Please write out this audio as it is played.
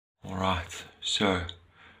Alright, so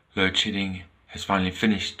load shedding has finally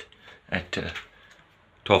finished at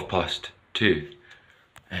 2:12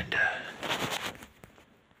 and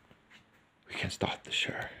we can start the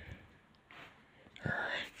show.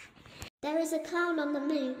 There is a clown on the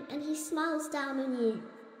moon and he smiles down on you.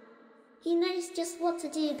 He knows just what to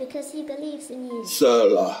do because he believes in you. So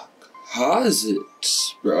like, how's it,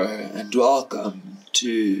 bro? And welcome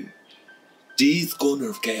to Daze Corner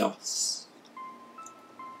of Chaos,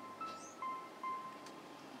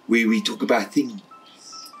 where we talk about things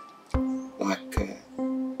like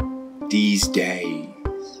these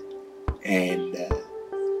days and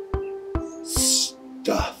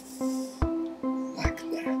stuff like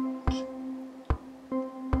that.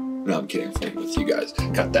 No, I'm kidding, I'm playing with you guys.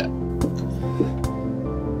 Cut that.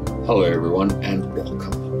 Hello everyone and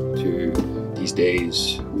welcome to These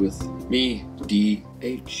Days with me,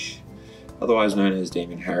 DH, otherwise known as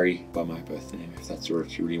Damien Harry by my birth name, if that's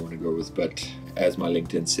what you really want to go with, but as my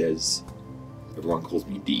LinkedIn says, everyone calls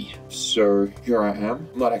me D. So here I am.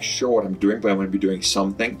 I'm not actually sure what I'm doing, but I'm going to be doing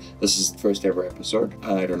something. This is the first ever episode.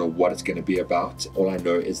 I don't know what it's going to be about. All I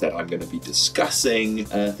know is that I'm going to be discussing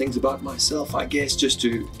things about myself, I guess, just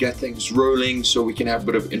to get things rolling so we can have a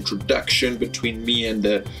bit of introduction between me and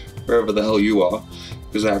wherever the hell you are,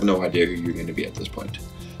 because I have no idea who you're going to be at this point.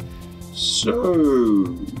 So,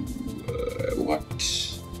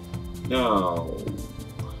 what now?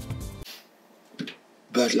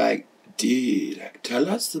 But like, dude, like, tell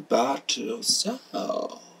us about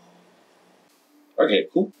yourself. Okay,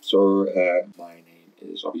 cool. So, my name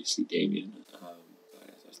is obviously Damien.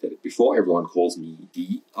 As I stated before, everyone calls me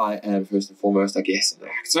D. I am first and foremost, I guess, an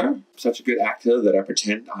actor. Such a good actor that I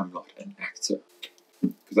pretend I'm not an actor,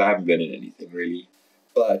 because I haven't been in anything really.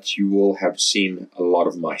 But you will have seen a lot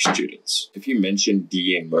of my students. If you mention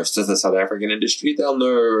D in most of the South African industry, they'll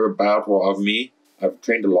know about or of me. I've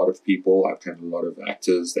trained a lot of people, I've trained a lot of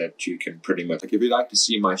actors that you can pretty much, like if you'd like to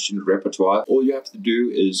see my student repertoire, all you have to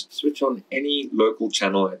do is switch on any local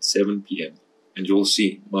channel at 7 p.m. and you'll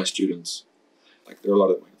see my students. Like there are a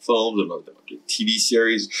lot of them in films, a lot of them are doing TV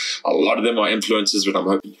series, a lot of them are influencers, but I'm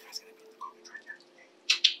hoping you guys are going to be in the comments right now.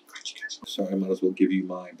 Got you guys. So I might as well give you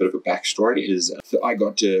my bit of a backstory. So I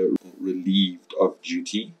got relieved of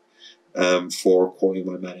duty for calling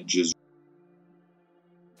my managers.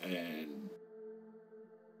 And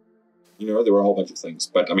you know, there were a whole bunch of things,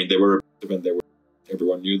 but I mean,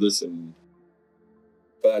 everyone knew this,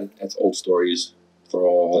 but that's old stories for a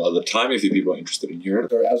whole other time if you people are interested in hearing.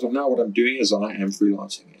 So as of now, what I'm doing is I am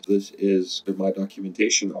freelancing. This is my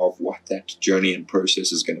documentation of what that journey and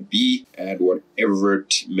process is going to be, and whatever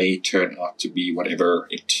it may turn out to be, whatever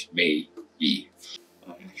it may be.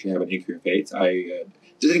 I actually have an NQF8. I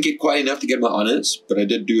didn't get quite enough to get my honors, but I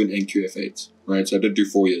did do an NQF8. Right, so I did do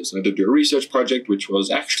 4 years. I did do a research project which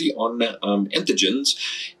was actually on entheogens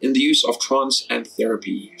in the use of trance and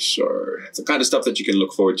therapy. So it's the kind of stuff that you can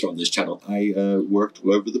look forward to on this channel. I worked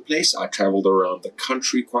all over the place. I traveled around the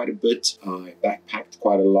country quite a bit. I backpacked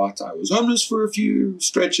quite a lot. I was homeless for a few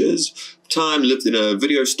stretches. Lived in a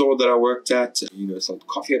video store that I worked at. You know, sold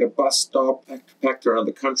coffee at a bus stop. Packed around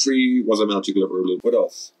the country. Was a mountain global. What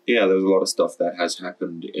else? Yeah, there's a lot of stuff that has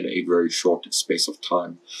happened in a very short space of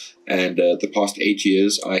time. And the past 8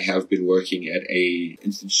 years, I have been working at a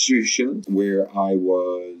institution where I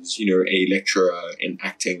was, you know, a lecturer in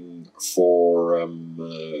acting for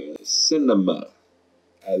cinema.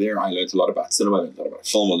 There I learned a lot about cinema, I learned a lot about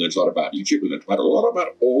film, I learned a lot about YouTube, I learned a lot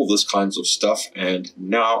about all this kinds of stuff. And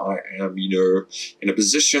now I am, you know, in a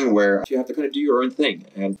position where you have to kind of do your own thing.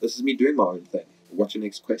 And this is me doing my own thing. What's your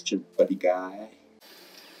next question, buddy guy?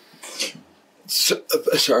 So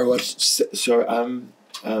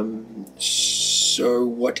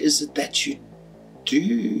what is it that you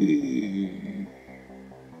do?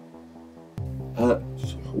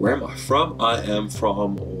 Where am I from? I am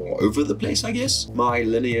from all over the place, I guess. My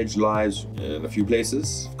lineage lies in a few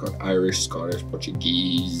places. I've got Irish, Scottish,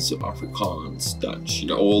 Portuguese, Afrikaans, Dutch, you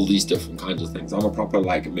know, all these different kinds of things. I'm a proper,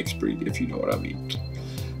 like, mixed breed, if you know what I mean.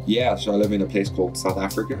 Yeah, so I live in a place called South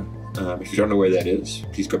Africa. If you don't know where that is,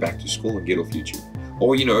 please go back to school and get off YouTube.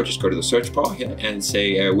 Or, you know, just go to the search bar here and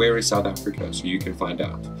say, where is South Africa? So you can find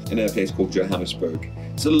out. In a place called Johannesburg.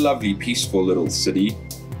 It's a lovely, peaceful little city.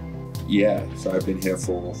 Yeah, so I've been here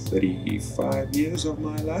for 35 years of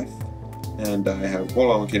my life. And I have,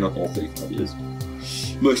 well, okay, not all 35 years.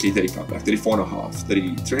 Mostly 35, like 34 and a half,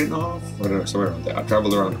 33 and a half, I don't know, somewhere around there. I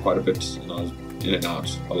traveled around quite a bit and I was in and out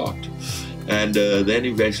a lot. And then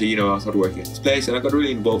eventually, you know, I started working at this place and I got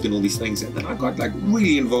really involved in all these things. And then I got like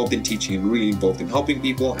really involved in teaching and really involved in helping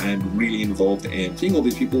people and really involved in seeing all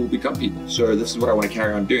these people become people. So this is what I want to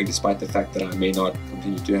carry on doing, despite the fact that I may not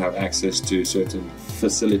continue to have access to certain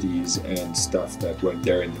facilities and stuff that weren't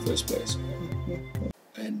there in the first place.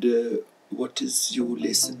 And what is your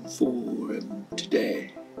lesson for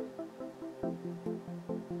today?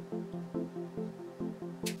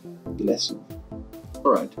 The lesson.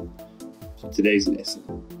 All right. So today's lesson.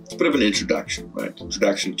 It's a bit of an introduction, right?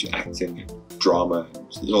 Introduction to acting, drama,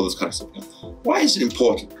 and all this kind of stuff. Why is it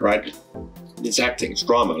important, right? It's acting, it's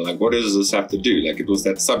drama. Like, what does this have to do? Like, it was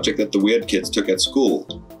that subject that the weird kids took at school.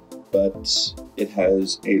 But it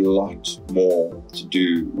has a lot more to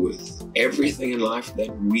do with everything in life that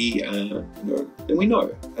we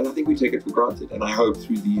know. And I think we take it for granted. And I hope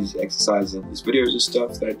through these exercises and these videos and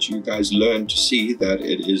stuff that you guys learn to see that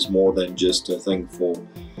it is more than just a thing for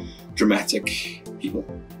dramatic people.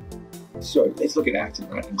 So let's look at acting,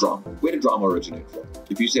 right, and drama. Where did drama originate from?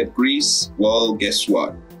 If you said Greece, well, guess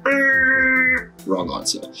what? Wrong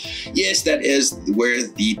answer. Yes, that is where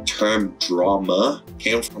the term drama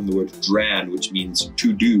came from, the word dran, which means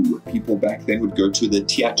to do. People back then would go to the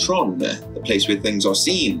teatron, the place where things are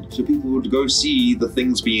seen. So people would go see the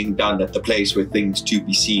things being done at the place where things to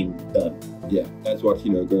be seen done. Yeah, that's what,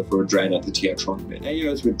 go for a dran at the teatron meant. And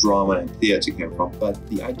that's where drama and theatre came from. But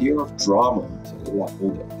the idea of drama is a lot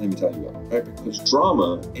older. Let me tell you why. Right? Because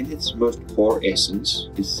drama, in its most core essence,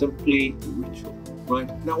 is simply ritual.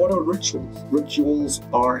 Right? Now, what are rituals? Rituals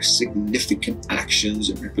are significant actions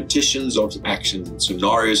and repetitions of actions and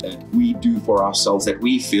scenarios that we do for ourselves that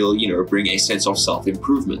we feel, bring a sense of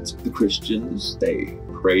self-improvement. The Christians, they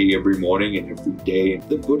pray every morning and every day.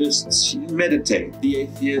 The Buddhists meditate. The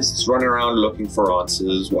atheists run around looking for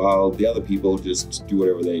answers while the other people just do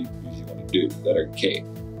whatever they usually want to do that are okay.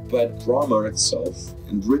 But drama itself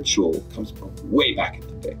and ritual comes from way back in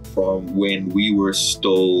the day, from when we were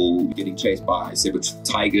still getting chased by saber-toothed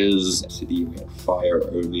tigers. City, we had fire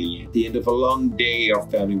only. At the end of a long day, our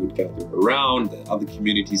family would gather around. The other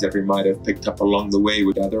communities that we might have picked up along the way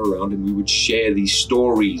would gather around, and we would share these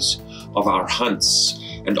stories of our hunts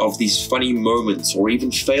and of these funny moments, or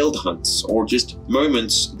even failed hunts, or just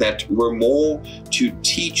moments that were more to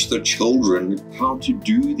teach the children how to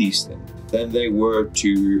do these things than they were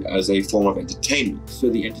to as a form of entertainment. So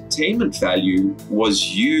the entertainment value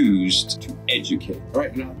was used to educate.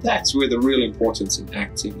 Right now, that's where the real importance in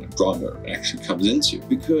acting and drama actually comes into,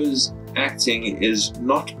 because acting is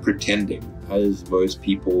not pretending, as most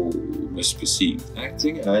people must perceive.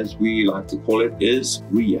 Acting, as we like to call it, is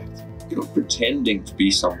reacting. You're not pretending to be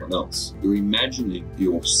someone else. You're imagining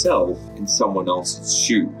yourself in someone else's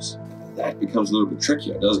shoes. That becomes a little bit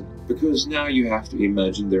trickier, doesn't it? Because now you have to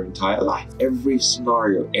imagine their entire life. Every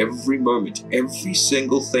scenario, every moment, every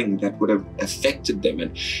single thing that would have affected them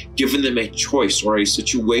and given them a choice or a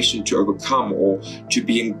situation to overcome or to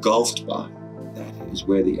be engulfed by. That is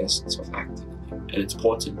where the essence of acting and its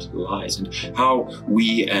portent lies, and how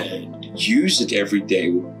we use it every day.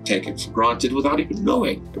 We take it for granted without even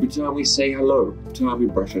knowing. Every time we say hello, every time we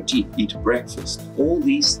brush our teeth, eat breakfast, all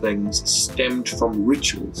these things stemmed from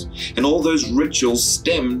rituals. And all those rituals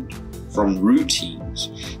stemmed from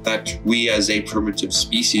routines that we as a primitive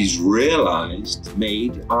species realized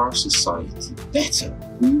made our society better.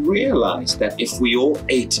 We realized that if we all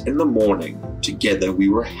ate in the morning together, we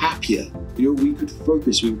were happier. We could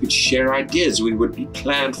focus, we could share ideas, we would be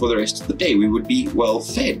planned for the rest of the day, we would be well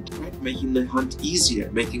fed, right? Making the hunt easier,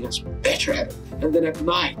 making us better at it. And then at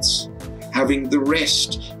night, having the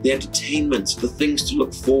rest, the entertainment, the things to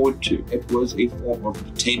look forward to. It was a form of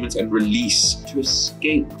entertainment and release to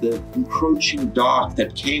escape the encroaching dark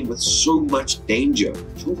that came with so much danger.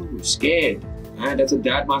 Children were scared. And as a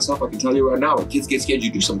dad myself, I can tell you right now, when kids get scared, you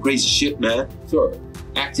do some crazy shit, man. So,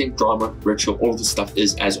 acting, drama, ritual, all of this stuff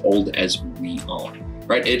is as old as we are,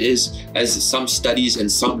 right? It is, as some studies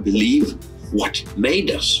and some believe, what made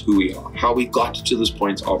us who we are, how we got to this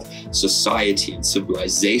point of society and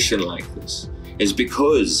civilization like this, is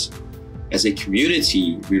because as a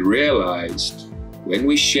community, we realized when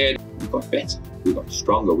we shared, we got better, we got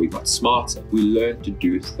stronger, we got smarter, we learned to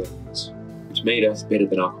do things, which made us better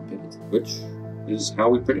than our competitors, which is how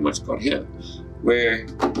we pretty much got here, where,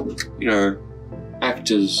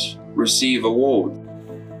 actors receive awards.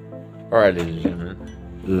 Alright, ladies and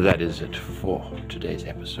gentlemen, that is it for today's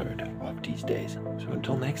episode of These Days. So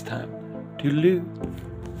until next time, toodaloo.